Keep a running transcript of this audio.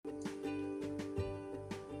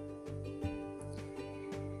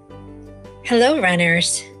Hello,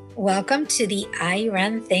 runners. Welcome to the I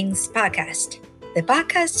Run Things podcast, the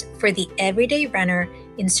podcast for the everyday runner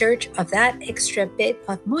in search of that extra bit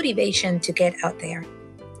of motivation to get out there.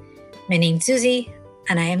 My name's Susie,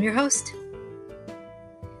 and I am your host.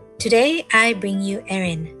 Today, I bring you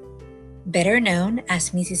Erin, better known as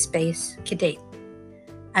Mrs Space Cadet,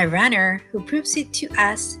 a runner who proves it to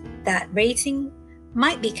us that racing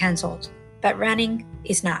might be cancelled, but running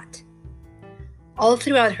is not. All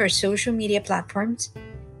throughout her social media platforms,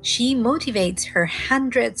 she motivates her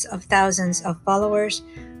hundreds of thousands of followers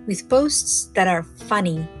with posts that are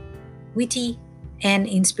funny, witty, and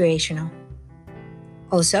inspirational.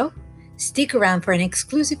 Also, stick around for an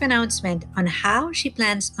exclusive announcement on how she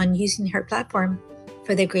plans on using her platform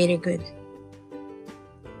for the greater good.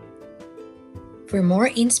 For more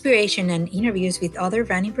inspiration and interviews with other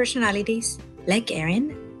running personalities like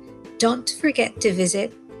Erin, don't forget to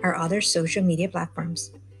visit our other social media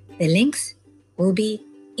platforms. The links will be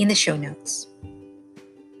in the show notes.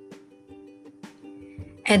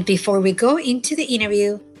 And before we go into the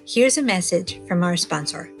interview, here's a message from our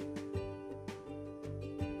sponsor.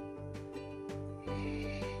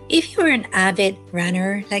 If you're an avid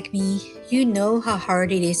runner like me, you know how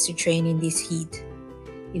hard it is to train in this heat.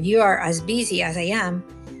 If you are as busy as I am,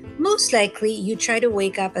 most likely you try to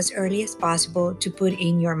wake up as early as possible to put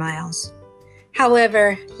in your miles.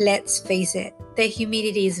 However, let's face it, the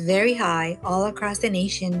humidity is very high all across the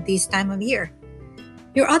nation this time of year.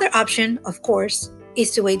 Your other option, of course,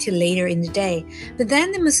 is to wait till later in the day, but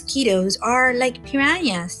then the mosquitoes are like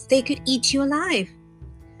piranhas. They could eat you alive.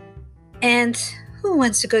 And who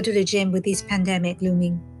wants to go to the gym with this pandemic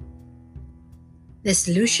looming? The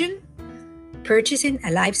solution? Purchasing a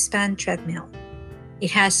Lifespan treadmill.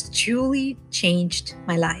 It has truly changed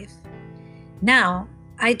my life. Now,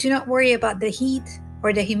 I do not worry about the heat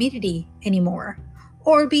or the humidity anymore,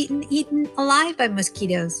 or being eaten alive by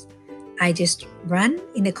mosquitoes. I just run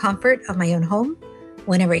in the comfort of my own home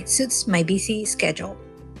whenever it suits my busy schedule.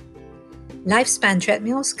 Lifespan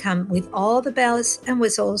treadmills come with all the bells and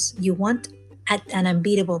whistles you want at an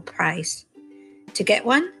unbeatable price. To get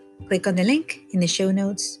one, click on the link in the show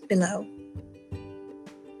notes below.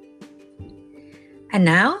 And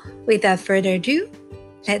now, without further ado,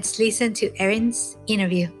 let's listen to Erin's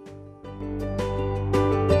interview.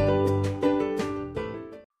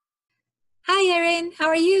 Hi, Erin. How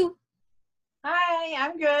are you? Hi,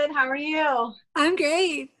 I'm good. How are you? I'm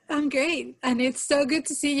great. And it's so good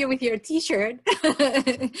to see you with your t-shirt.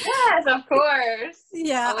 Yes, of course.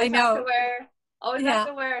 Yeah, always I know. Have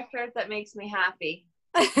to wear a shirt that makes me happy.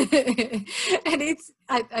 And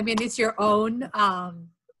it's your own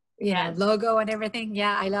Yes. logo and everything.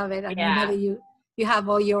 Yeah, I love it. And Yeah. I know that you have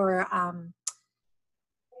all your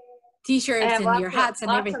t-shirts and your hats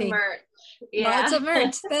and everything. Lots of merch. Yeah. Lots of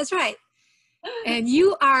merch. That's right. And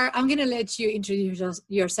you are, I'm going to let you introduce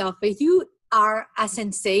yourself, but you are a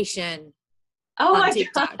sensation on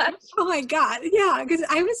TikTok. Gosh. Oh my God. Yeah. Because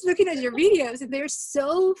I was looking at your videos and they're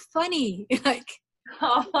so funny.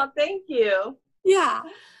 Oh, thank you. Yeah.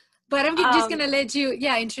 But I'm just going to let you,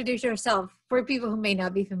 introduce yourself for people who may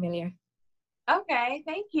not be familiar. Okay.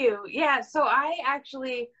 Thank you. Yeah. So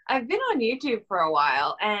I've been on YouTube for a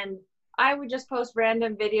while, and I would just post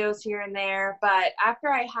random videos here and there. But after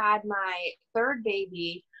I had my third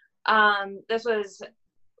baby, this was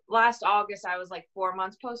last August, I was like 4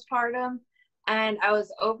 months postpartum, and I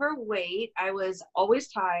was overweight. I was always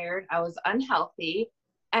tired. I was unhealthy.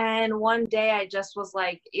 And one day I just was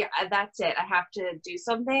like, yeah, that's it. I have to do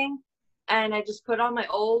something. And I just put on my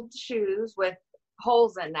old shoes with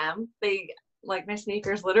holes in them. My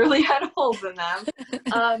sneakers literally had holes in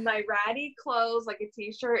them. My ratty clothes, like a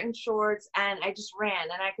t-shirt and shorts, and I just ran,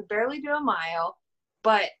 and I could barely do a mile,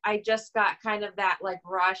 but I just got kind of that like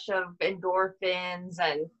rush of endorphins,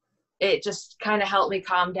 and it just kind of helped me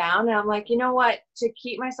calm down. And I'm like, you know what, to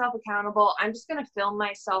keep myself accountable, I'm just going to film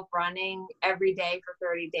myself running every day for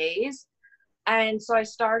 30 days. And so I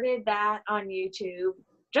started that on YouTube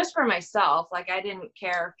just for myself. Like, I didn't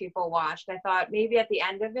care if people watched. I thought maybe at the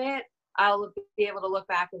end of it, I'll be able to look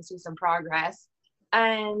back and see some progress.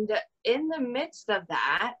 And in the midst of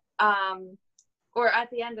that, or at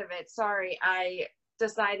the end of it, I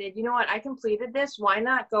decided, you know what, I completed this. Why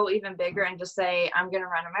not go even bigger and just say, I'm going to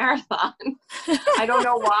run a marathon? I don't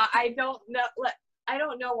know why. I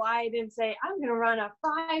don't know why I didn't say, I'm going to run a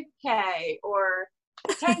 5K or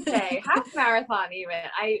 10K, half marathon even.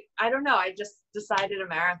 I don't know. I just decided a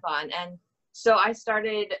marathon. And so I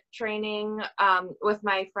started training with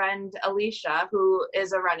my friend Alicia, who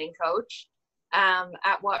is a running coach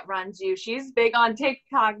at What Runs You. She's big on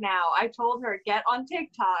TikTok now. I told her, get on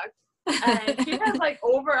TikTok. And she has like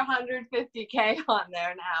over 150K on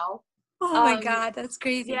there now. Oh my God, that's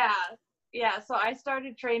crazy. Yeah. Yeah. So I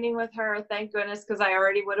started training with her, thank goodness, because I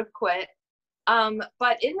already would have quit.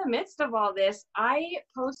 But in the midst of all this, I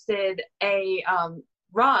posted a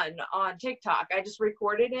run on TikTok. I just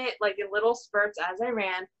recorded it like in little spurts as I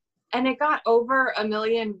ran, and it got over 1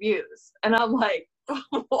 million views. And I'm like,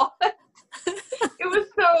 what?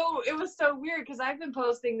 It was so weird because I've been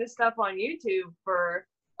posting this stuff on YouTube for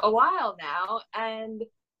a while now, and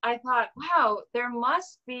I thought, wow, there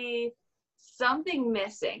must be something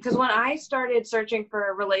missing. Because when I started searching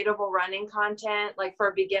for relatable running content, like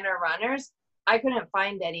for beginner runners, I couldn't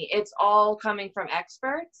find any. It's all coming from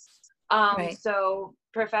experts. Right. So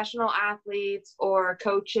professional athletes or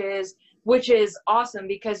coaches, which is awesome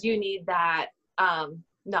because you need that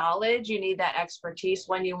knowledge, you need that expertise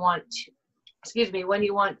when you want to, when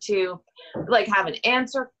you want to like have an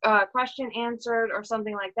question answered or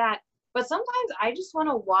something like that. But sometimes I just want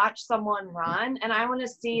to watch someone run and I want to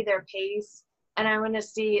see their pace, and I want to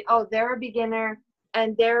see, oh, they're a beginner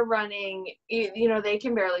and they're running, you know, they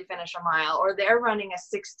can barely finish a mile, or they're running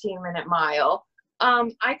a 16-minute mile.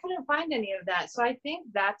 I couldn't find any of that. So I think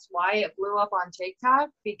that's why it blew up on TikTok,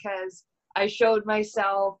 because I showed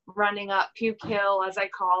myself running up Puke Hill, as I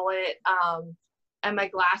call it, and my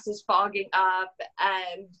glasses fogging up,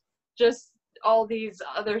 and just all these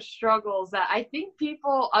other struggles that I think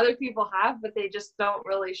other people have, but they just don't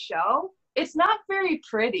really show. It's not very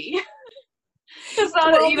pretty. It's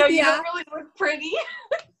not, Well, you know, yeah. you don't really look pretty.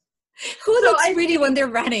 Who looks pretty when they're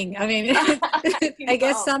running? I mean, I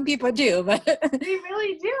guess some people do, but they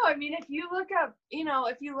really do. I mean, if you look up, you know,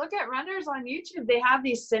 if you look at runners on YouTube, they have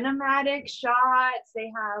these cinematic shots,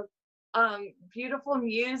 they have beautiful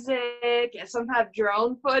music, and some have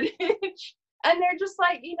drone footage, and they're just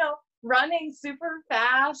like, you know, running super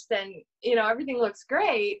fast, and you know, everything looks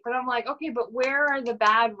great. But I'm like, okay, but where are the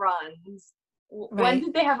bad runs? When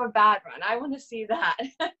did they have a bad run? I want to see that.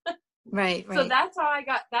 Right. So that's how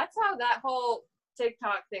that whole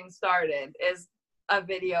TikTok thing started, is a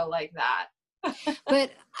video like that.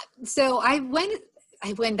 But so I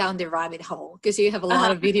went down the rabbit hole because you have a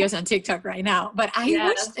lot of videos on TikTok right now, but I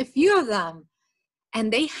watched a few of them, and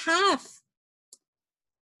they have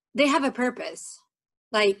a purpose.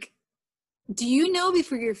 Like, do you know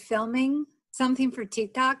before you're filming something for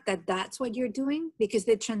TikTok that's what you're doing? Because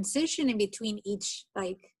the transition in between each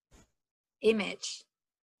like image,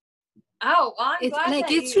 oh, well, it's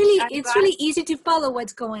like it's really easy to follow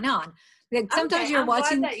what's going on. Like sometimes you're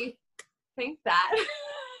watching. Glad that you think that.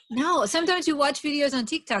 No, sometimes you watch videos on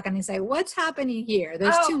TikTok and it's like, what's happening here?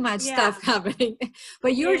 There's too much stuff happening.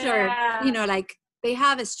 But yours are, you know, like they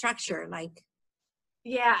have a structure, like.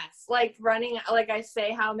 Yes, like running, like I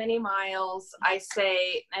say how many miles, I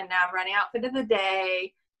say, and now running outfit of the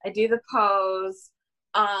day, I do the pose.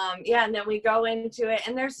 And then we go into it,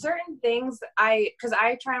 and there's certain things because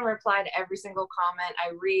I try and reply to every single comment,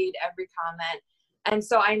 I read every comment, and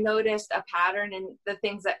so I noticed a pattern in the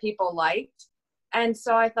things that people liked, and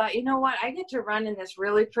so I thought, you know what, I get to run in this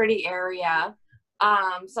really pretty area.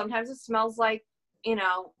 Sometimes it smells like, you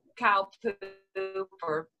know, cow poop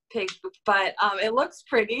or pig poop, but it looks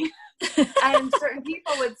pretty. And certain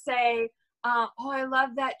people would say, oh, I love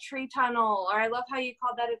that tree tunnel, or I love how you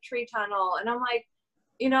called that a tree tunnel. And I'm like,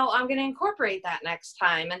 you know, I'm going to incorporate that next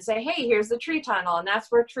time and say, hey, here's the tree tunnel. And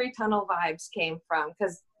that's where tree tunnel vibes came from,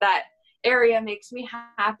 because that area makes me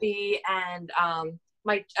happy. And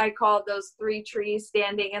I call those 3 trees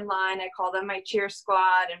standing in line, I call them my cheer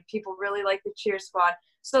squad, and people really like the cheer squad.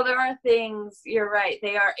 So there are things, you're right,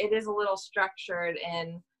 it is a little structured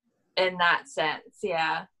in that sense.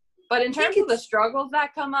 Yeah. But in terms of the struggles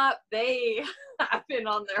that come up, they happen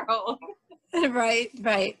on their own. Right.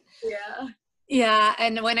 Yeah. Yeah.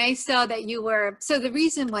 And when I saw that so the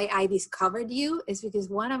reason why I discovered you is because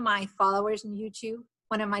one of my followers on YouTube,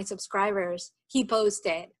 one of my subscribers, he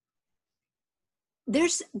posted,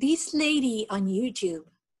 there's this lady on YouTube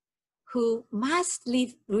who must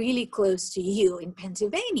live really close to you in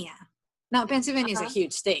Pennsylvania. Now, Pennsylvania is a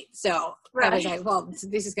huge state. So I was like, well,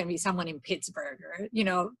 this is going to be someone in Pittsburgh, or, you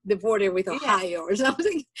know, the border with Ohio or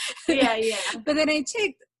something. Yeah. But then I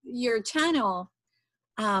checked your channel,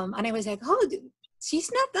 and I was like, oh, she's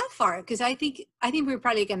not that far. Because I think we're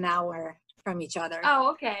probably like an hour from each other.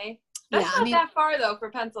 Oh, okay. That's not that far, though, for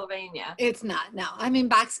Pennsylvania. It's not. No, I'm in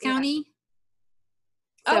Bucks County.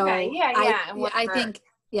 So okay. Yeah. I think,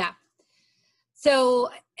 yeah. So,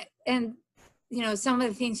 and you know, some of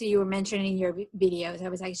the things that you were mentioning in your videos, I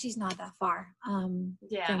was like, she's not that far from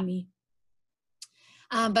me.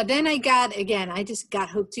 But then I just got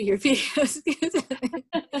hooked to your videos because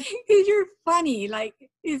you're funny. Like,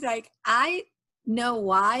 He's like, I know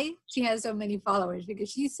why she has so many followers, because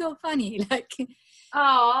she's so funny. Like,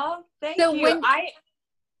 oh, thank so you. when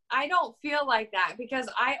I don't feel like that because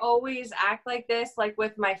I always act like this, like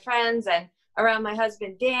with my friends and around my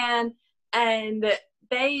husband, Dan, and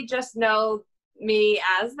they just know me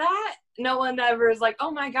as that. No one ever is like,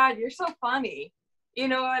 oh my God, you're so funny. You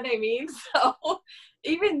know what I mean? So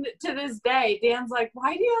even to this day, Dan's like,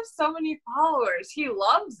 why do you have so many followers? He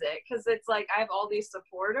loves it because it's like I have all these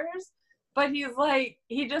supporters, but he's like,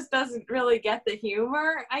 he just doesn't really get the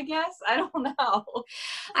humor, I guess. I don't know.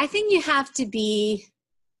 I think you have to be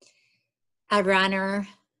a runner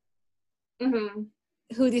Mm-hmm.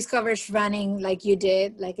 who discovers running like you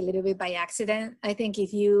did, like a little bit by accident. I think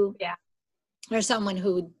if you are someone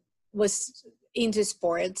who was into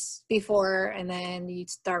sports before and then you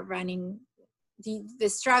start running, the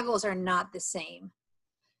struggles are not the same.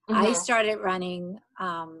 Mm-hmm. I started running,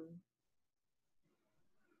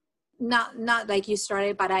 not like you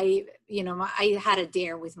started, but I had a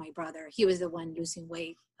dare with my brother. He was the one losing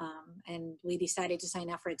weight, and we decided to sign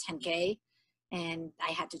up for a 10K, and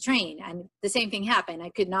I had to train, and the same thing happened. I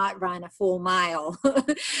could not run a full mile,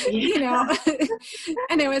 and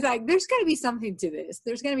it was like, there's got to be something to this.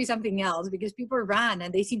 There's going to be something else, because people run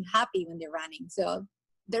and they seem happy when they're running. So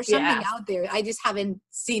there's something out there. I just haven't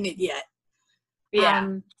seen it yet. Yeah.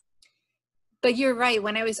 But you're right.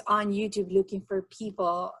 When I was on YouTube looking for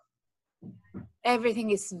people,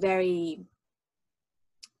 everything is very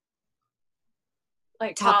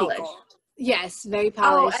like topical. polished. Yes, very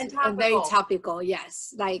polished and very topical.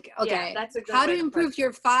 Yes, like, okay, that's a good how to way to improve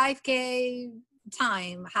your 5K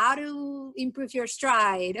time? How to improve your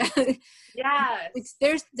stride? Yes,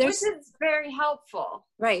 there's which is very helpful.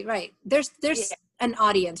 Right. There's an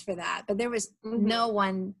audience for that, but there was no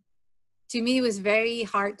one. To me, it was very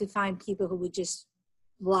hard to find people who would just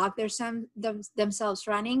vlog themselves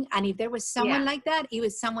running. And if there was someone like that, it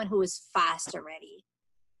was someone who was fast already.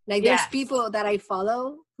 Like there's people that I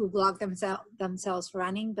follow who vlog themselves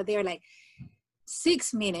running, but they're like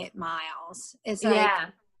 6-minute miles. It's like,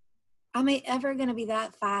 am I ever going to be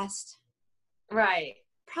that fast? Right.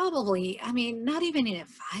 Probably. I mean, not even in a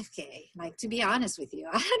 5K. Like, to be honest with you,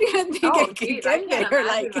 I don't even think I can get there.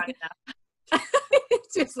 Like,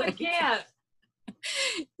 it's just like, I can't.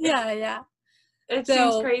 Yeah. It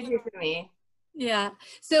seems crazy to me. Yeah.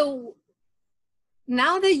 So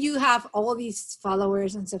now that you have all these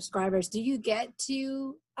followers and subscribers, do you get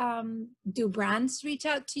to do brands reach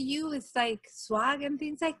out to you with like swag and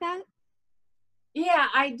things like that? Yeah,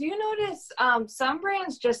 I do notice some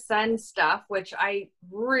brands just send stuff, which I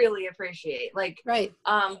really appreciate. Like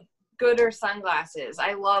Gooder sunglasses.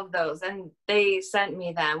 I love those. And they sent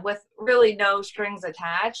me them with really no strings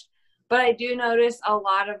attached. But I do notice a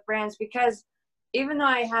lot of brands, because even though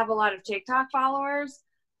I have a lot of TikTok followers,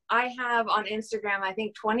 I have on Instagram, I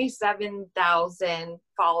think 27,000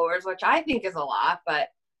 followers, which I think is a lot, but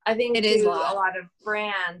I think it is a lot of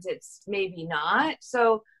brands, it's maybe not.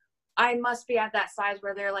 So I must be at that size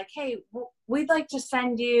where they're like, hey, we'd like to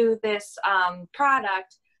send you this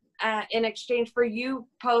product in exchange for you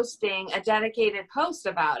posting a dedicated post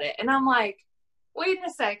about it. And I'm like, wait a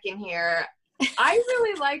second here. I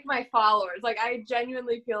really like my followers. Like, I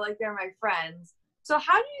genuinely feel like they're my friends. So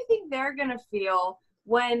how do you think they're going to feel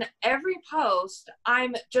when every post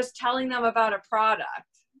I'm just telling them about a product?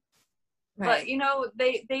 But, you know,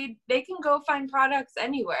 they can go find products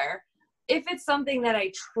anywhere. If it's something that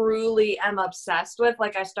I truly am obsessed with,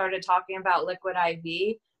 like I started talking about liquid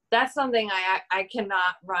IV, that's something I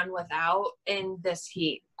cannot run without in this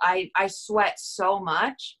heat. I sweat so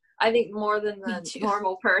much. I think more than the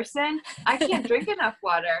normal person. I can't drink enough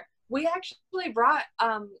water. We actually brought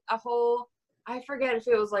a whole, I forget if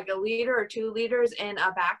it was like 1 liter or 2 liters in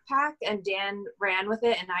a backpack, and Dan ran with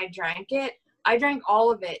it and I drank it. I drank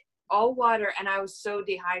all of it, all water, and I was so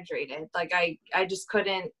dehydrated. Like I just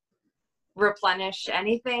couldn't replenish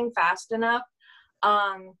anything fast enough.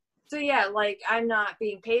 So yeah, like I'm not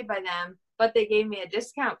being paid by them, but they gave me a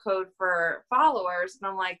discount code for followers, and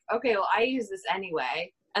I'm like, okay, well, I use this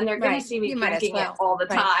anyway, and they're gonna see me drinking it all the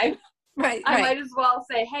time. I might as well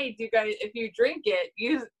say, hey, do you guys, if you drink it,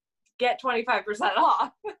 you get 25%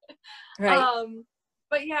 off.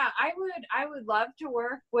 But yeah, I would love to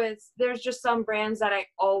work with, there's just some brands that I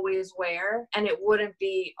always wear, and it wouldn't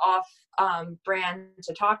be off brand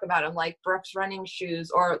to talk about them, like Brooks running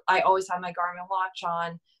shoes, or I always have my Garmin watch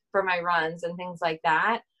on for my runs and things like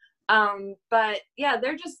that. But yeah,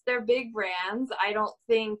 they're big brands. I don't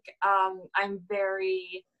think I'm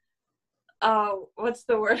very, what's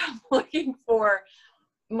the word I'm looking for?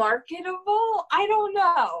 Marketable? I don't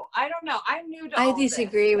know. I'm new to all I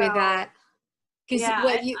disagree with that. Because Yeah.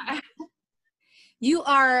 what you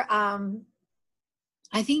are,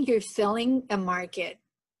 I think you're filling a market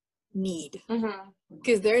need,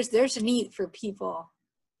 because there's a need for people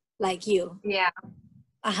like you. Yeah.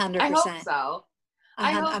 100%. I hope so.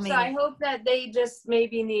 I hope that they just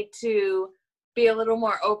maybe need to be a little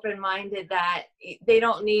more open-minded, that they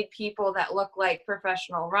don't need people that look like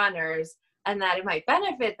professional runners, and that it might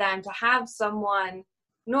benefit them to have someone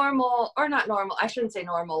normal, or not normal, I shouldn't say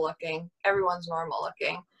normal looking, everyone's normal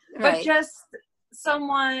looking, but Right. just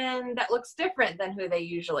someone that looks different than who they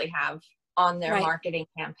usually have on their marketing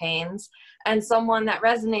campaigns, and someone that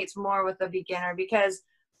resonates more with the beginner, because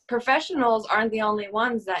professionals aren't the only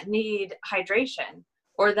ones that need hydration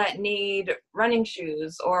or that need running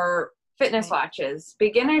shoes or fitness watches.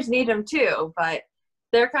 Beginners need them too, but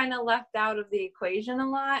they're kind of left out of the equation a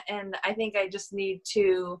lot. And I think I just need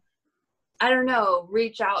to, I don't know,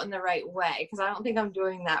 reach out in the right way, because I don't think I'm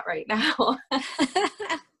doing that right now.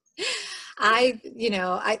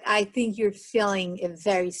 I think you're feeling a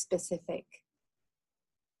very specific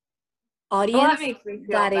audience. Well, that makes me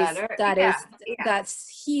feel better.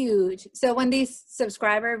 That's huge. So when this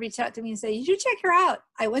subscriber reached out to me and said, you should check her out,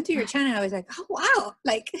 I went to your channel and I was like, oh wow,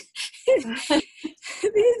 like she's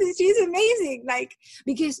amazing. Like,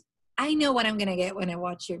 because I know what I'm gonna get when I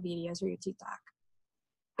watch your videos or your TikTok.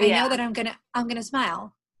 I know that I'm gonna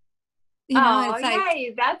smile. It's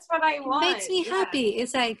like, that's what I want. It makes me happy.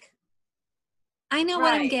 It's like, I know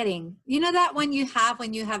what I'm getting. You know that when you have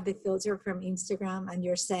the filter from Instagram and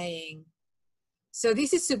you're saying, so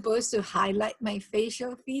this is supposed to highlight my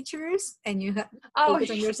facial features, and you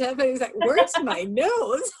focus on yourself, and it's like, where's my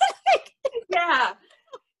nose? Yeah.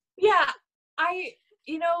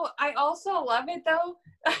 I also love it though.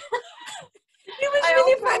 It was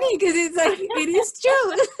really funny because it's like, it is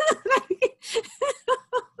true.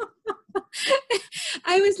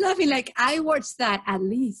 I was laughing, like I watched that at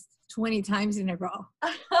least 20 times in a row.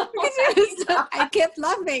 I kept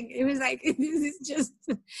laughing. It was like, this is just,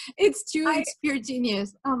 it's true. It's pure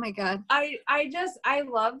genius. Oh my God. I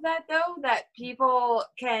love that though, that people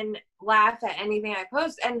can laugh at anything I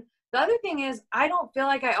post. And the other thing is, I don't feel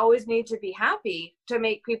like I always need to be happy to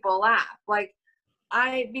make people laugh. Like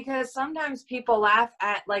because sometimes people laugh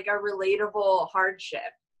at like a relatable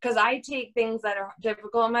hardship, because I take things that are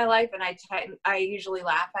difficult in my life and I usually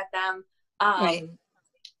laugh at them.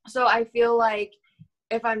 So I feel like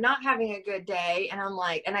if I'm not having a good day and I'm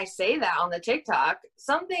like, and I say that on the TikTok,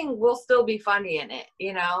 something will still be funny in it,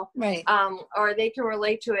 or they can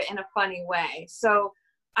relate to it in a funny way. So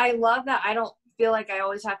I love that I don't feel like I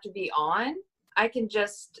always have to be on. I can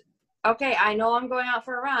just, okay, I know I'm going out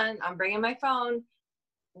for a run. I'm bringing my phone.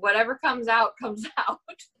 Whatever comes out, comes out.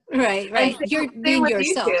 Right. You're being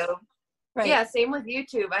yourself. YouTube. Right. Yeah, same with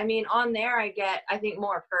YouTube. I mean, on there I get, I think,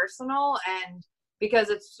 more personal, and because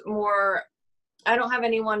it's more, I don't have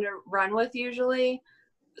anyone to run with usually.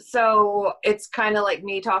 So it's kind of like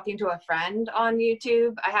me talking to a friend on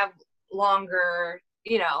YouTube. I have longer,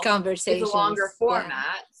 conversations. It's a longer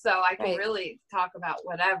format. So I can really talk about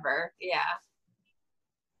whatever.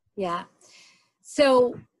 Yeah.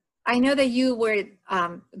 So I know that you were,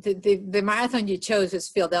 the marathon you chose was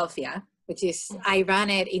Philadelphia, which is, I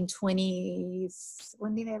ran it in when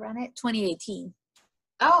did I run it? 2018.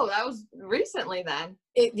 Oh, that was recently then.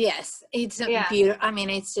 Yes, it's beautiful. I mean,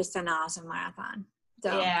 it's just an awesome marathon.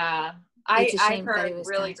 So yeah, I heard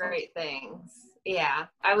really great things. Yeah,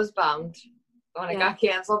 I was bummed when it got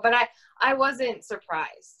canceled, but I wasn't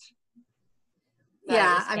surprised.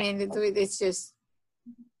 Yeah, I mean, it's just,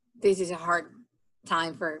 this is a hard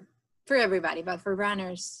time for everybody, but for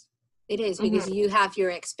runners, it is, because you have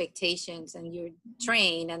your expectations and you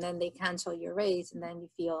train, and then they cancel your race, and then you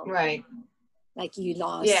feel like you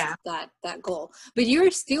lost that goal, but you're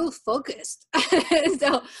still focused.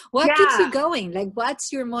 So what keeps you going? Like,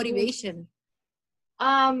 what's your motivation?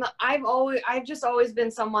 I've just always been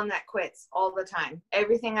someone that quits all the time.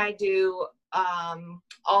 Everything I do,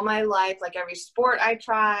 all my life, like every sport I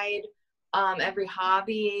tried, every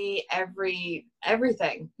hobby,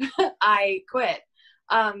 everything, I quit.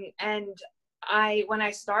 And when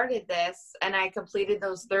I started this and I completed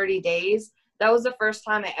those 30 days, that was the first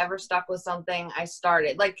time I ever stuck with something I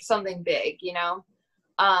started, like something big,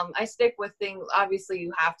 I stick with things. Obviously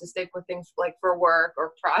you have to stick with things like for work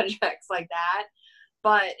or projects like that.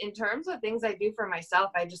 But in terms of things I do for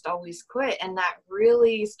myself, I just always quit. And that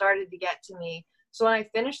really started to get to me. So when I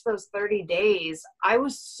finished those 30 days, I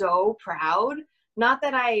was so proud. Not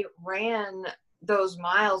that I ran those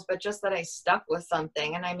miles, but just that I stuck with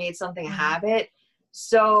something and I made something a habit.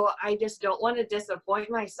 So I just don't want to disappoint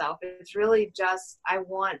myself. It's really just, I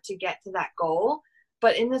want to get to that goal.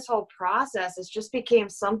 But in this whole process, it just became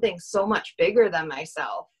something so much bigger than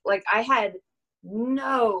myself. Like I had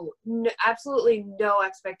absolutely no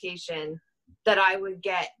expectation that I would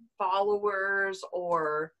get followers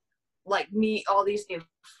or like meet all these new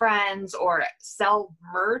friends or sell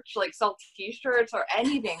merch, like sell t-shirts or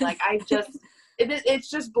anything. Like it's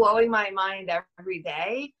just blowing my mind every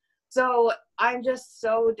day. So I'm just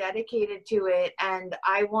so dedicated to it. And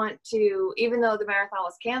I want to, even though the marathon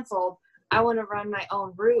was canceled, I want to run my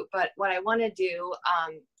own route. But what I want to do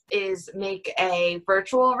is make a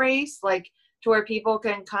virtual race, like to where people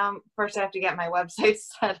can come. First, I have to get my website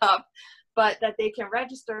set up, but that they can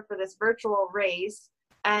register for this virtual race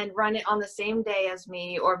and run it on the same day as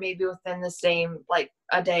me, or maybe within the same, like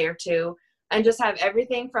a day or two, and just have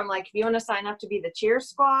everything from like, if you want to sign up to be the cheer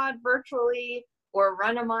squad virtually, or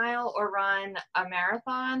run a mile, or run a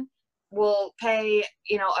marathon, we'll pay,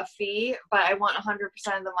 you know, a fee, but I want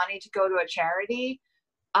 100% of the money to go to a charity.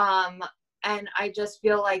 And I just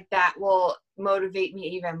feel like that will motivate me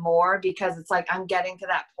even more, because it's like I'm getting to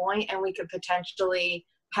that point and we could potentially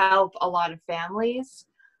help a lot of families.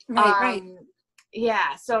 Right.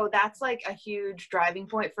 Yeah, so that's like a huge driving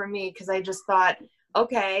point for me, because I just thought,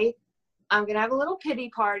 okay, I'm going to have a little pity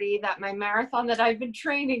party that my marathon that I've been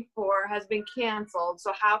training for has been canceled.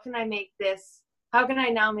 So how can I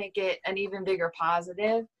now make it an even bigger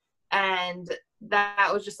positive? And that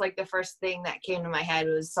was just like the first thing that came to my head,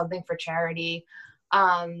 was something for charity.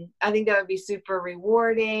 I think that would be super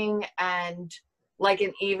rewarding, and like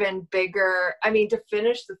an even bigger, I mean, to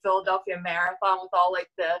finish the Philadelphia Marathon with all like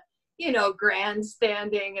the, you know,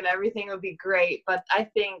 grandstanding and everything would be great. But I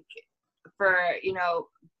think for, you know,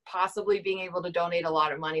 possibly being able to donate a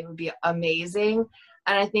lot of money would be amazing.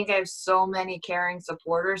 And I think I have so many caring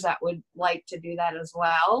supporters that would like to do that as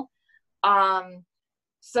well.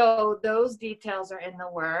 So those details are in the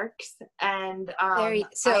works. And So I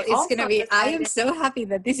it's gonna also be, I am decided, so happy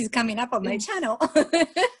that this is coming up on my channel.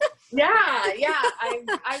 yeah.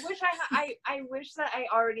 I wish that I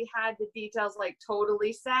already had the details like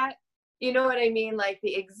totally set. You know what I mean? Like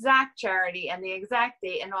the exact charity and the exact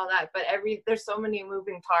date and all that. But there's so many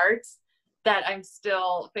moving parts that I'm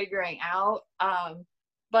still figuring out.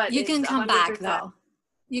 But You it's can come 100%. back though.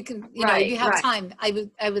 You can, you know, if you have time,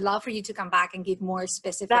 I would love for you to come back and give more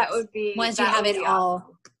specifics. That would be, once you have it all,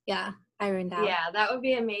 awesome. Yeah, ironed out. Yeah, that would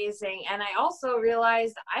be amazing. And I also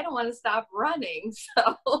realized I don't want to stop running.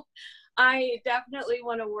 So I definitely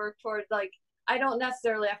want to work toward, like, I don't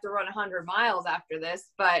necessarily have to run 100 miles after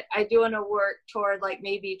this, but I do want to work toward like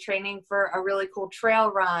maybe training for a really cool trail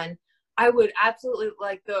run. I would absolutely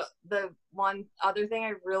like the one other thing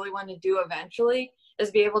I really want to do eventually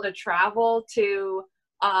is be able to travel to,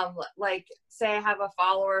 like say I have a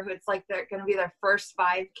follower who it's like they're going to be their first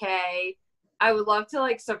 5K. I would love to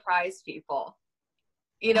like surprise people.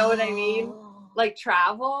 You know what I mean? Like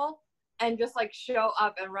travel and just like show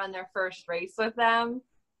up and run their first race with them.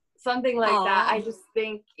 Something like that. I just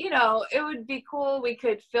think, you know, it would be cool. We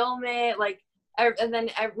could film it, like, and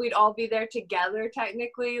then we'd all be there together,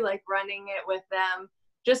 technically, like running it with them,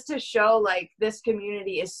 just to show like this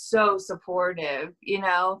community is so supportive, you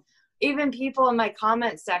know. Even people in my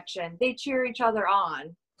comment section, they cheer each other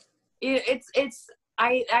on.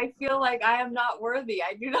 I feel like I am not worthy.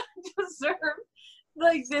 I do not deserve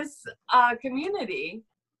like this community.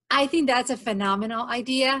 I think that's a phenomenal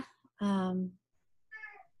idea.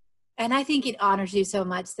 And I think it honors you so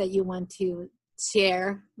much that you want to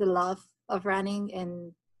share the love of running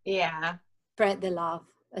and spread the love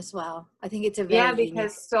as well. I think it's a very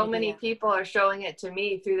because so many people are showing it to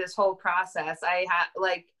me through this whole process. I have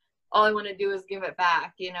like, all I want to do is give it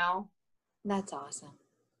back, you know? That's awesome.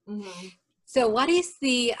 Mm-hmm. So what is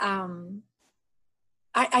the,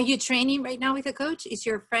 are you training right now with a coach? Is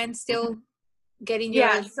your friend still getting your...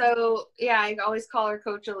 I always call her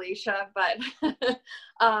Coach Alicia, but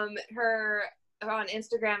her on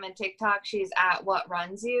Instagram and TikTok, she's at What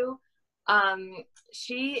Runs You.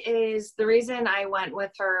 She is the reason I went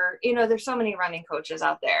with her. You know, there's so many running coaches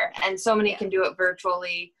out there and so many can do it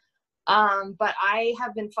virtually. But I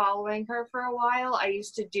have been following her for a while. I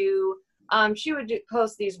used to do, she would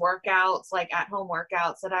post these workouts, like at home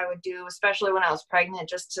workouts that I would do, especially when I was pregnant,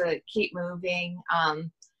 just to keep moving.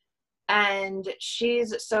 And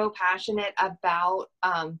she's so passionate about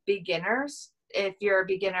beginners. If you're a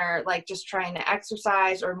beginner, like just trying to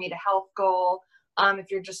exercise or meet a health goal,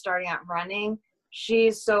 if you're just starting out running,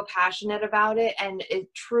 she's so passionate about it. And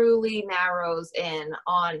it truly narrows in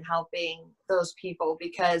on helping those people,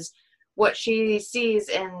 because what she sees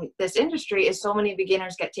in this industry is so many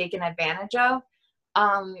beginners get taken advantage of,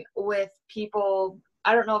 with people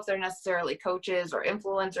I don't know if they're necessarily coaches or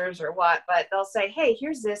influencers or what, but they'll say, hey,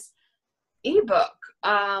 here's this ebook.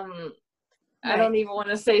 I don't even want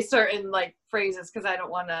to say certain like phrases because I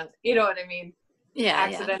don't want to, you know what I mean? Yeah.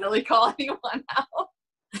 Accidentally call anyone out.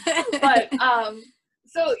 But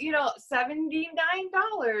so, you know, $79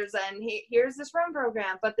 and here's this run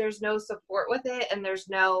program, but there's no support with it, and there's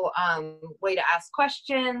no way to ask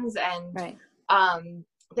questions and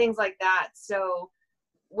things like that. So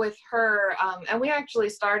with her, and we actually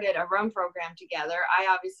started a run program together. I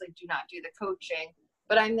obviously do not do the coaching,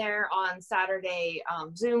 but I'm there on Saturday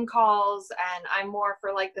Zoom calls, and I'm more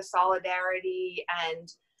for like the solidarity and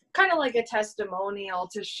kind of like a testimonial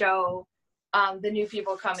to show the new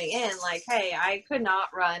people coming in, like, hey, I could not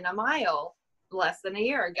run a mile less than a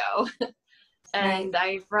year ago. And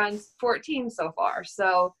I've run 14 so far.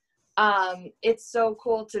 So it's so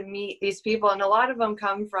cool to meet these people. And a lot of them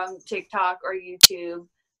come from TikTok or YouTube.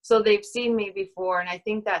 So they've seen me before. And I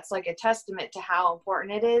think that's like a testament to how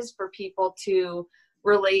important it is for people to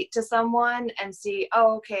relate to someone and see,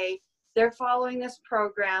 oh, okay, they're following this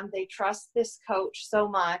program. They trust this coach so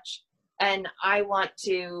much. And I want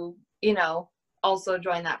to, you know, also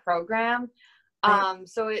join that program.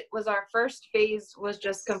 So it was our first phase was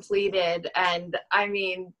just completed. And I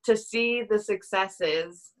mean, to see the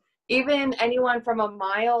successes, even anyone from a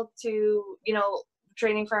mile to, you know,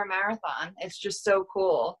 training for a marathon, it's just so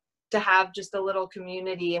cool to have just a little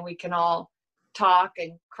community and we can all talk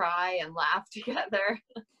and cry and laugh together.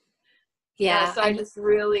 Yeah. So I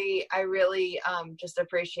really just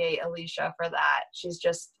appreciate Alicia for that. She's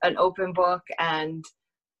just an open book, and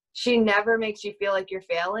she never makes you feel like you're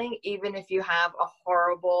failing, even if you have a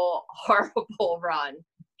horrible, horrible run.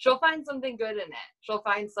 She'll find something good in it. She'll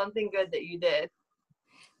find something good that you did.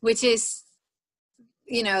 Which is,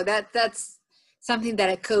 you know, that's something that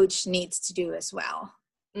a coach needs to do as well.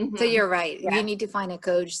 Mm-hmm. So you're right. Yeah. You need to find a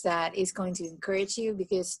coach that is going to encourage you,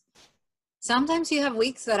 because sometimes you have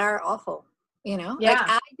weeks that are awful, you know? Yeah. Like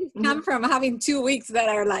I just come from having 2 weeks that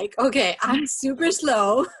are like, okay, I'm super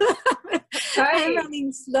slow. I'm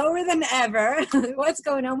running slower than ever. What's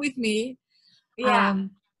going on with me? Yeah.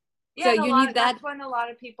 So you need that. That's when a lot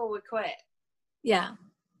of people would quit. Yeah.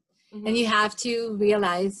 Mm-hmm. And you have to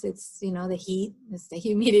realize it's, you know, the heat, it's the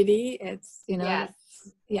humidity, it's, you know,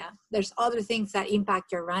 there's other things that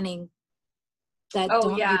impact your running that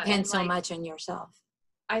don't depend so much on yourself.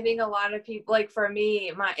 I think a lot of people, like for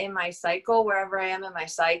me, in my cycle, wherever I am in my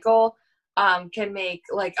cycle, can make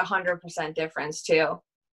like 100% difference too.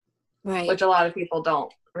 Right. Which a lot of people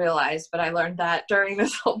don't realize, but I learned that during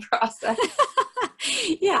this whole process.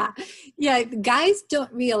 Yeah. Guys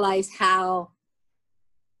don't realize how,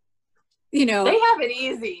 you know, they have it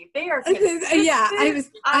easy. They are consistent. Yeah.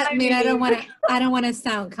 I mean, I don't want to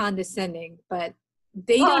sound condescending, but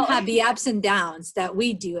they don't have the ups and downs that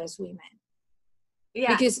we do as women.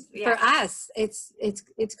 Yeah. Because for us,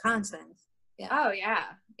 it's constant. Yeah. Oh yeah.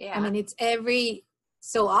 Yeah. I mean, it's every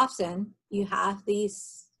so often you have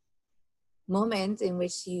these moments in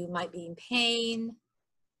which you might be in pain.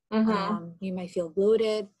 Mm-hmm. You might feel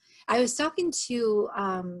bloated. I was talking to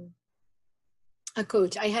a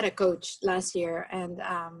coach. I had a coach last year, and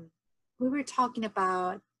we were talking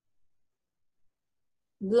about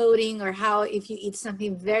bloating, or how if you eat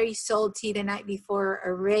something very salty the night before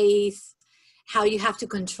a race, how you have to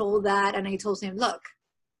control that. And I told him, look,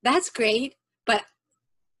 that's great,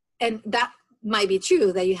 and that might be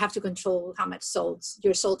true, that you have to control how much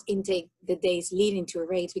your salt intake the days leading to a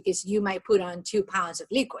race, because you might put on 2 pounds of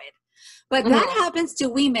liquid. But that happens to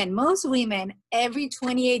women. Most women every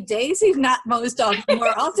 28 days, if not more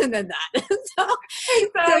often than that.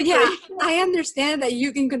 So yeah, I understand that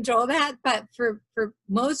you can control that, but for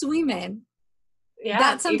most women,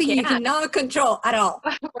 that's something you cannot control at all.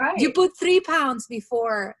 Right. You put 3 pounds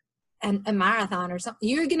before a marathon or something,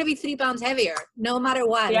 you're going to be 3 pounds heavier, no matter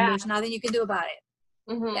what. And there's nothing you can do about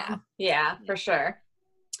it. Mm-hmm. Yeah, for sure.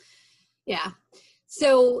 Yeah.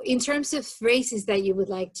 So in terms of races that you would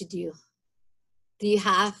like to do you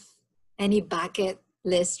have any bucket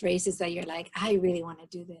list races that you're like, I really want to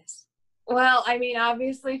do this? Well, I mean,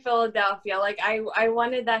 obviously Philadelphia, like I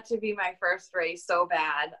wanted that to be my first race so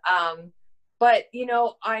bad. But, you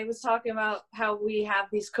know, I was talking about how we have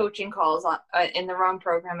these coaching calls in the run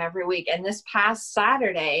program every week. And this past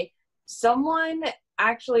Saturday, someone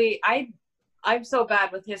actually, I'm so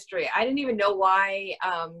bad with history. I didn't even know why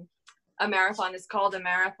a marathon is called a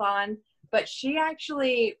marathon. But she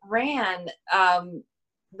actually ran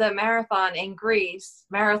the marathon in Greece,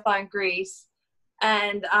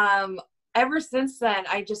 And ever since then,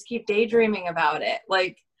 I just keep daydreaming about it.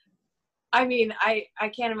 Like, I mean, I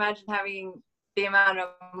can't imagine having the amount of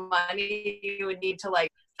money you would need to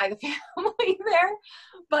like buy the family there.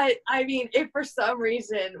 But I mean, if for some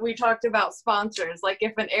reason we talked about sponsors, like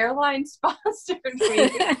if an airline sponsored me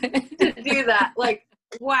to do that, like,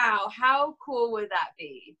 wow, how cool would that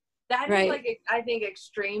be? That is like, I think,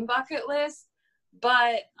 extreme bucket list.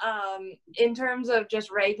 But in terms of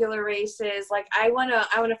just regular races, like I wanna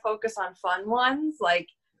focus on fun ones. Like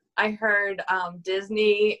I heard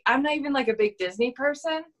Disney. I'm not even like a big Disney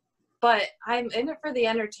person, but I'm in it for the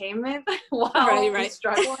entertainment while I'm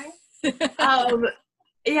struggling.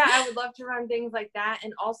 Yeah, I would love to run things like that,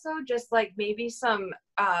 and also just like maybe some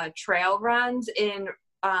trail runs in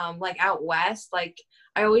like out west. Like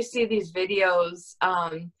I always see these videos.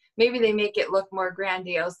 Maybe they make it look more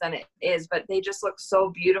grandiose than it is, but they just look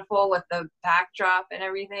so beautiful with the backdrop and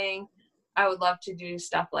everything. I would love to do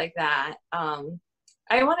stuff like that.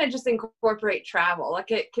 I want to just incorporate travel.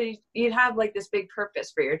 Like you'd have like this big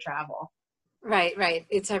purpose for your travel. Right.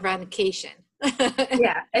 It's a vacation.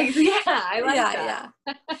 Yeah, I like that.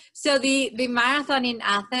 Yeah. So the marathon in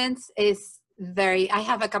Athens is I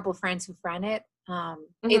have a couple friends who ran it.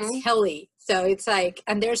 It's hilly, so it's like,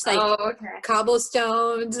 and there's like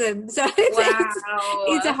cobblestones, and so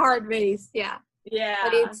it's a hard race. Yeah,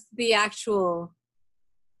 but it's the actual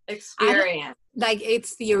experience. Like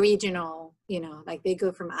it's the original, like they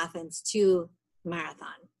go from Athens to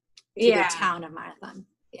Marathon, to the town of Marathon.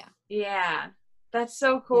 Yeah, that's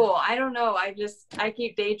so cool. I don't know, I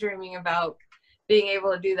keep daydreaming about being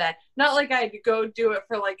able to do that. Not like I'd go do it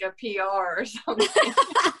for like a PR or something.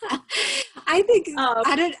 I think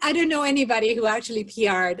I don't know anybody who actually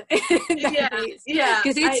PR'd.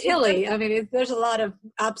 Because it's hilly. I mean, there's a lot of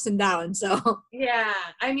ups and downs. So yeah,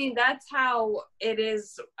 I mean that's how it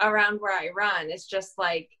is around where I run. It's just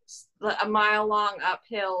like a mile long up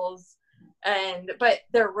hills, but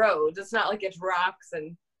they're roads. It's not like it's rocks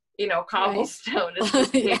and cobblestone. It's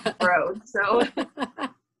just paved road. So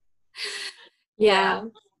yeah.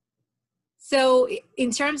 So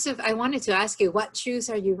in terms of, I wanted to ask you, what shoes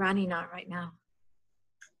are you running on right now?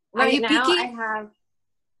 Right now I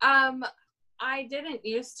have, I didn't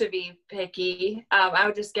used to be picky. I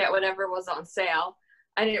would just get whatever was on sale.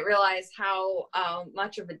 I didn't realize how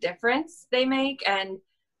much of a difference they make. And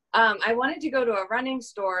I wanted to go to a running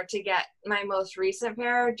store to get my most recent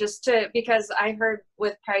pair because I heard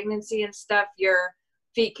with pregnancy and stuff, your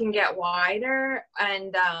feet can get wider.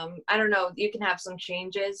 And I don't know, you can have some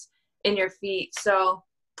changes in your feet. So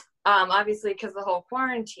obviously because the whole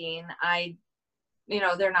quarantine,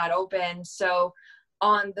 they're not open. So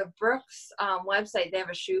on the Brooks website, they have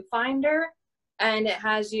a shoe finder, and it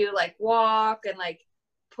has you like walk and like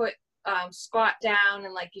put squat down,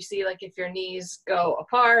 and like you see like if your knees go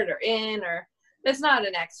apart or in, or it's not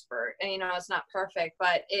an expert, and it's not perfect,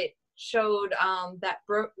 but it showed that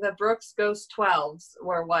the Brooks Ghost 12s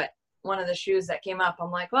were one of the shoes that came up. I'm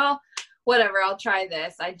like, well, whatever, I'll try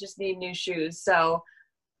this. I just need new shoes. So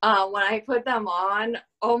when I put them on,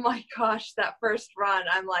 oh my gosh, that first run,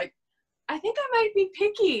 I'm like, I think I might be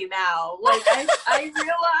picky now. Like I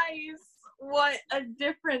realize what a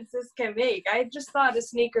difference this can make. I just thought a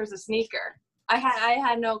sneaker's a sneaker. I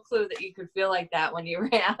had no clue that you could feel like that when you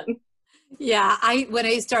ran. Yeah, when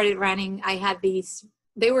I started running, I had these.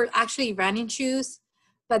 They were actually running shoes,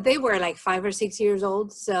 but they were like 5 or 6 years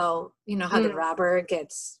old. So you know how the rubber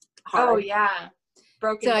gets hard. Oh yeah,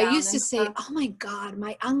 broken. So I used to say, "Oh my God,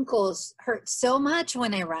 my ankles hurt so much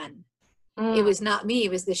when I run." It was not me; it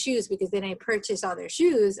was the shoes, because then I purchased other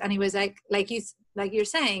shoes, and it was like you're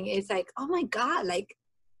saying, it's like, oh my God, like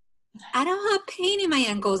I don't have pain in my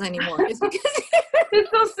ankles anymore. It's because it's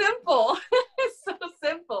so simple. It's so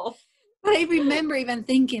simple. But I remember even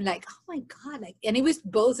thinking like, oh my God, like, and it was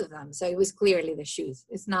both of them. So it was clearly the shoes.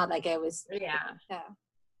 It's not like I was. Yeah.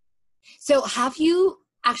 So have you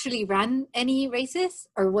actually run any races,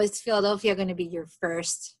 or was Philadelphia going to be your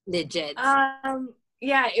first legit?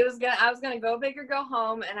 Yeah, I was gonna go big or go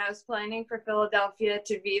home, and I was planning for Philadelphia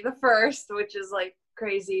to be the first, which is like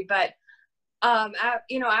crazy. But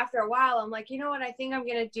after a while, I'm like, you know what? I think I'm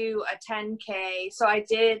gonna do a 10K. So I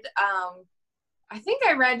did. I think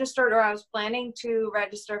I registered, or I was planning to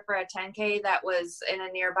register for a 10K that was in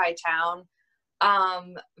a nearby town,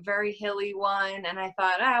 very hilly one. And I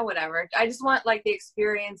thought, whatever. I just want like the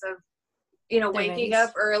experience of, waking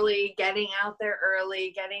up early, getting out there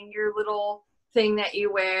early, getting your little thing that you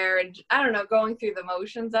wear, and I don't know, going through the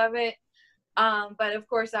motions of it. But of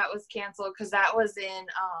course that was canceled because that was in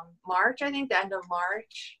March, I think the end of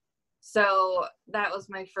March. So that was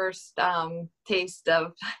my first taste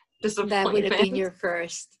of disappointment. That would have been your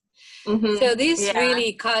first. Mm-hmm. So this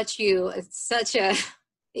really caught you.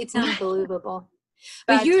 It's unbelievable.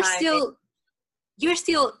 But you're timing. you're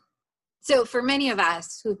still, so for many of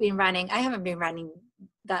us who've been running, I haven't been running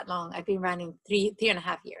that long. I've been running three and a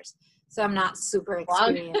half years. So I'm not super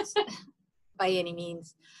experienced by any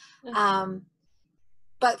means.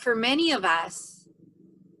 But for many of us,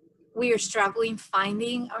 we are struggling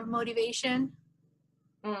finding our motivation.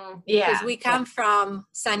 Yeah. Because we come from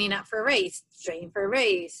signing up for a race, training for a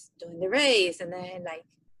race, doing the race, and then like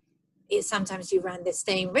sometimes you run the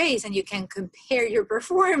same race and you can compare your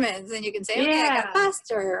performance and you can say, okay, I got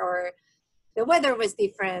faster, or the weather was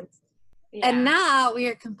different. Yeah. And now we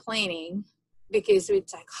are complaining because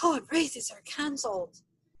it's like, oh, races are canceled.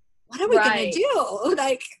 What are we going to do?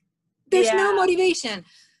 Like, there's no motivation.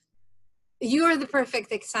 You are the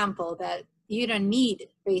perfect example that you don't need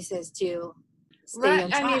races to stay on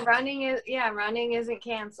track. I mean, running isn't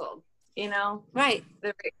canceled, you know? Right.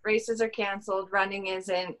 The races are canceled, running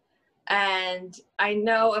isn't. And I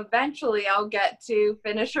know eventually I'll get to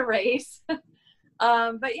finish a race.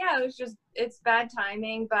 But yeah, it's bad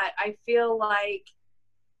timing, but I feel like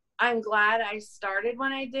I'm glad I started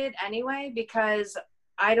when I did anyway, because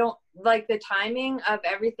I don't like the timing of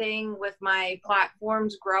everything with my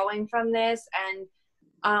platforms growing from this.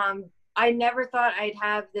 And I never thought I'd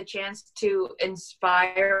have the chance to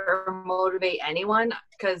inspire or motivate anyone,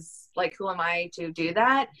 because like, who am I to do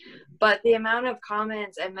that? But the amount of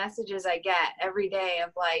comments and messages I get every day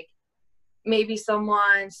of like, maybe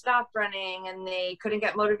someone stopped running and they couldn't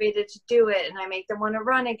get motivated to do it, and I make them want to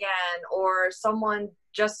run again, or someone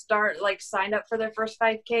just signed up for their first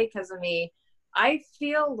 5K because of me. I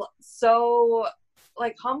feel so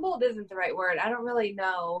like humbled isn't the right word. I don't really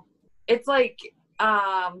know. It's like,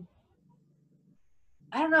 I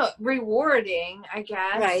don't know, rewarding, I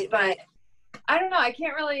guess. Right. But I don't know. I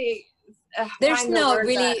can't really. There's no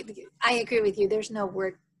really. I agree with you. There's no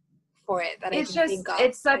word for it that I can think of.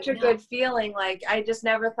 It's such a good feeling. Like, I just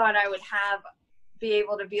never thought I would be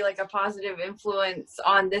able to be like a positive influence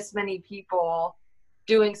on this many people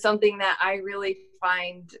doing something that I really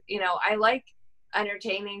find, I like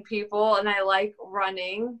entertaining people and I like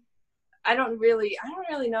running. I don't really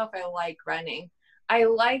know if I like running. I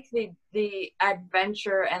like the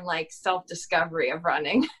adventure and like self-discovery of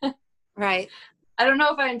running. Right. I don't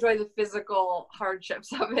know if I enjoy the physical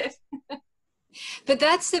hardships of it. But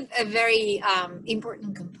that's a very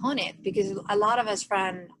important component, because a lot of us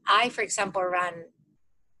run. I, for example,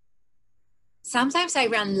 sometimes I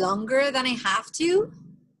run longer than I have to,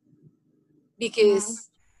 because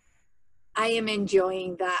I am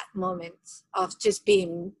enjoying that moment of just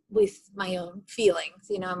being with my own feelings,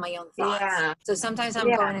 my own thoughts. Yeah. So sometimes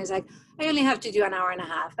I'm going, it's like, I only have to do an hour and a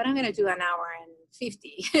half, but I'm going to do an hour and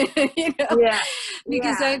 50,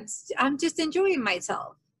 because I'm just enjoying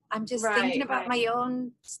myself. I'm just thinking about my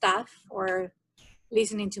own stuff, or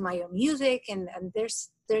listening to my own music. And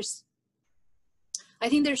I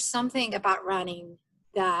think there's something about running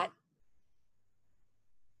that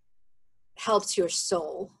helps your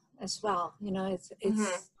soul as well.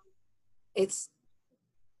 It's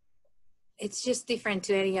just different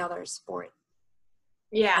to any other sport.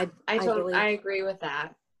 Yeah, I agree with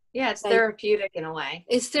that. Yeah, it's therapeutic in a way.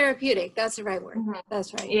 It's therapeutic. That's the right word. Mm-hmm.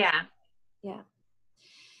 That's right. Yeah. Yeah.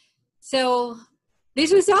 So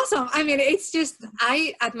this was awesome. I mean, it's just,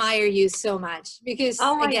 I admire you so much, because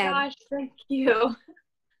oh my gosh, thank you.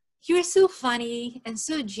 You're so funny and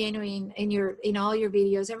so genuine in all your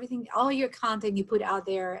videos, everything, all your content you put out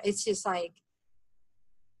there. It's just like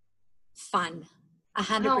fun.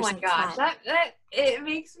 100%. Oh my gosh, that it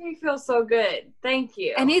makes me feel so good. Thank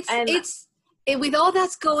you. And it's with all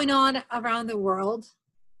that's going on around the world,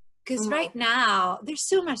 because right now there's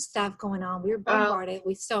so much stuff going on. We're bombarded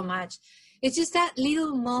with so much. It's just that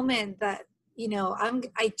little moment that,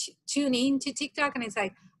 I tune into TikTok and it's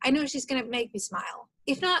like, I know she's going to make me smile.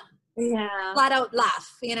 If not, flat out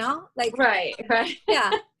laugh, like, right.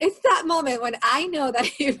 Yeah. It's that moment when I know that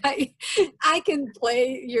if I can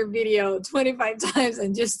play your video 25 times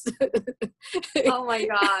and just, oh my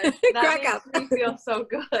gosh, that makes me feel so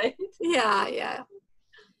good. Yeah.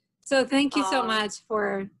 So thank you so much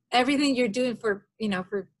for everything you're doing for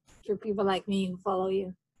people like me who follow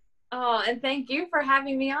you. Oh, and thank you for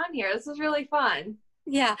having me on here. This is really fun.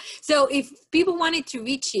 Yeah. So if people wanted to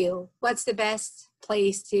reach you, what's the best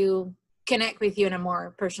place to connect with you on a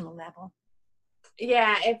more personal level?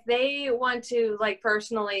 Yeah, if they want to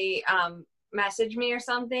personally message me or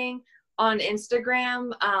something on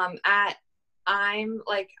Instagram, at I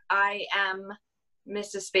am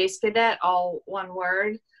Mrs Space Cadet, all one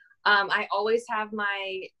word. I always have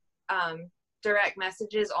my direct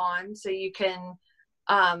messages on, so you can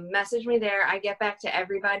message me there. I get back to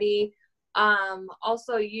everybody.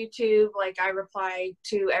 Also YouTube, like I reply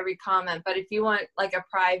to every comment, but if you want like a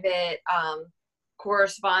private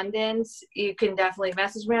correspondence, you can definitely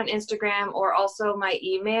message me on Instagram, or also my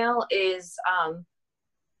email is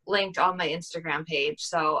linked on my Instagram page.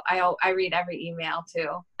 So I read every email too,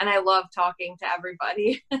 and I love talking to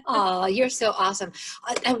everybody. Oh, you're so awesome.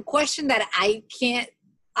 A question that I can't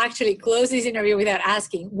actually close this interview without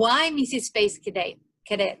asking: why Mrs. Space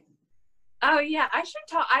Cadet? Oh yeah, I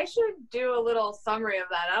should do a little summary of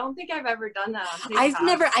that. I don't think I've ever done that on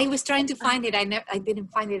TikTok. I was trying to find it. I didn't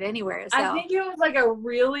find it anywhere. So I think it was like a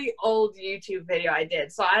really old YouTube video I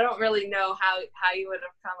did. So I don't really know how you would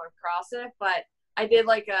have come across it, but I did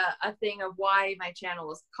like a thing of why my channel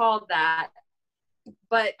was called that.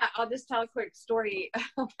 But I'll just tell a quick story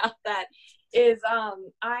about that. Is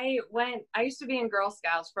I used to be in Girl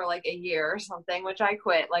Scouts for like a year or something, which I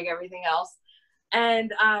quit like everything else.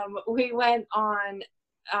 And we went on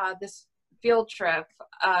this field trip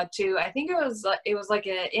to, I think it was like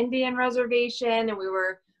an Indian reservation, and we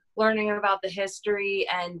were learning about the history,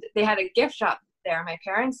 and they had a gift shop there. My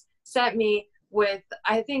parents sent me with,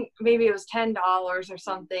 I think maybe it was $10 or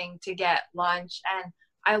something to get lunch, and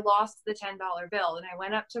I lost the $10 bill. And I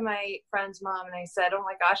went up to my friend's mom and I said, oh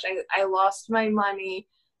my gosh, I lost my money.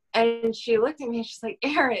 And she looked at me and she's like,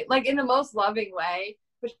 Erin, like in the most loving way,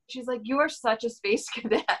 but she's like, you are such a space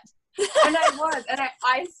cadet. And I was, and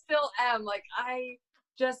I still am. Like, I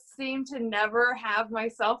just seem to never have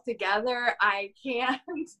myself together. I can't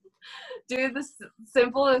do the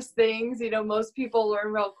simplest things. You know, most people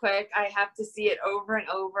learn real quick. I have to see it over and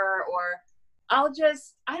over, or I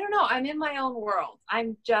don't know. I'm in my own world.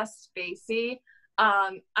 I'm just spacey.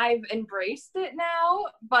 I've embraced it now,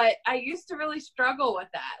 but I used to really struggle with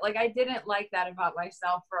that. Like, I didn't like that about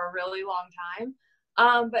myself for a really long time.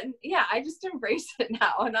 But yeah, I just embrace it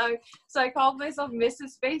now. And I called myself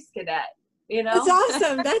Mrs. Space Cadet, you know? That's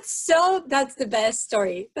awesome. That's the best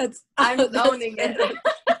story. I'm owning it.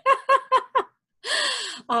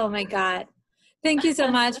 Oh my God. Thank you so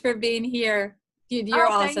much for being here. Dude, you're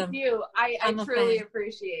awesome. Thank you. I truly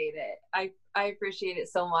appreciate it. I appreciate it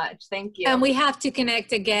so much. Thank you. And we have to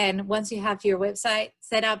connect again once you have your website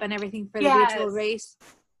set up and everything for the virtual race.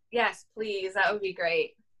 Yes, please. That would be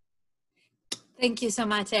great. Thank you so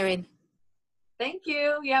much, Erin. Thank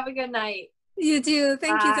you. You have a good night. You too.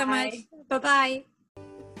 Thank you so much. Bye-bye.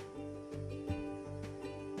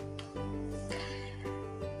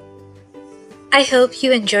 I hope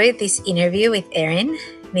you enjoyed this interview with Erin,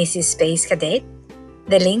 Mrs. Space Cadet.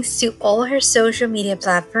 The links to all her social media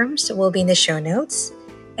platforms will be in the show notes.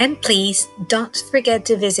 And please don't forget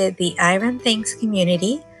to visit the Iron Things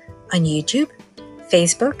community on YouTube,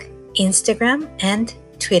 Facebook, Instagram, and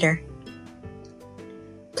Twitter.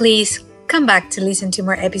 Please come back to listen to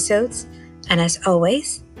more episodes. And as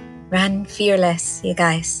always, run fearless, you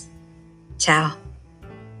guys. Ciao.